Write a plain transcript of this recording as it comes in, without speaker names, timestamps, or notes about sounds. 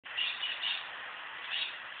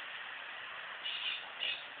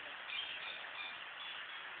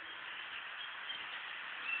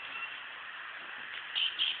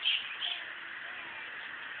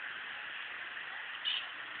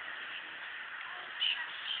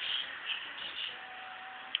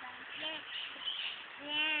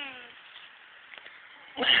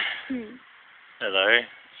Hello.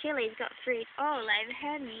 Chilli's got fruit all over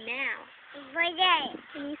her mouth.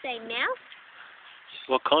 Can you say mouth?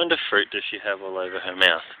 What kind of fruit does she have all over her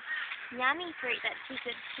mouth? Yummy fruit that she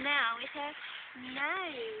could smell with her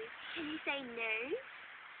nose. Can you say nose?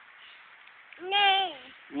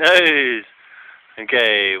 Nose.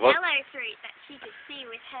 Okay, what Yellow fruit that she could see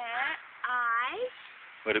with her eyes.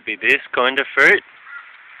 would it be? This kind of fruit?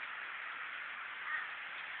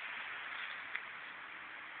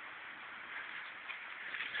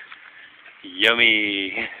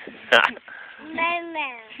 Yummy.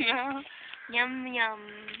 Yum yum.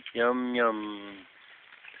 Yum yum.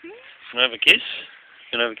 Can I have a kiss?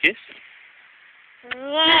 Can I have a kiss?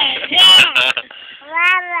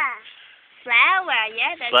 Flower,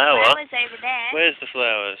 yeah, there's Flower? flowers over there. Where's the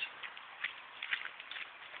flowers?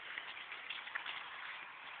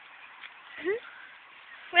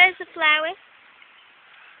 Where's the flowers?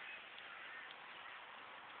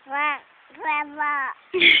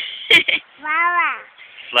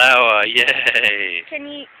 Flower, yay. Can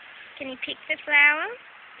you pick the flower?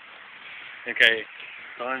 Okay,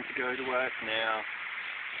 time to go to work now.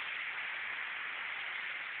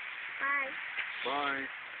 Bye. Bye.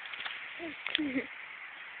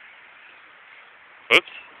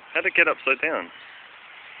 Oops, how'd it get upside down?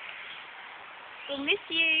 We'll miss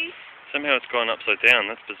you. Somehow it's gone upside down,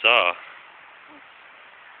 that's bizarre.